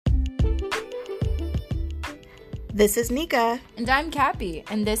This is Nika. And I'm Cappy,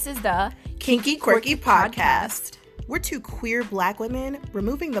 and this is the Kinky Quirky Podcast. We're two queer Black women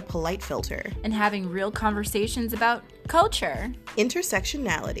removing the polite filter and having real conversations about culture,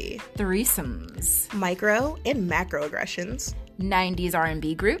 intersectionality, threesomes, micro and macroaggressions, 90s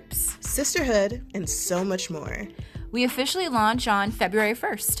R&B groups, sisterhood, and so much more. We officially launch on February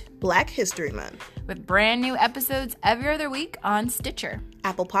 1st, Black History Month, with brand new episodes every other week on Stitcher,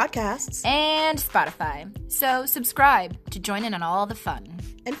 Apple Podcasts, and Spotify. So subscribe to join in on all the fun.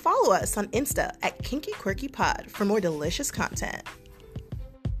 And follow us on Insta at Kinky Quirky Pod for more delicious content.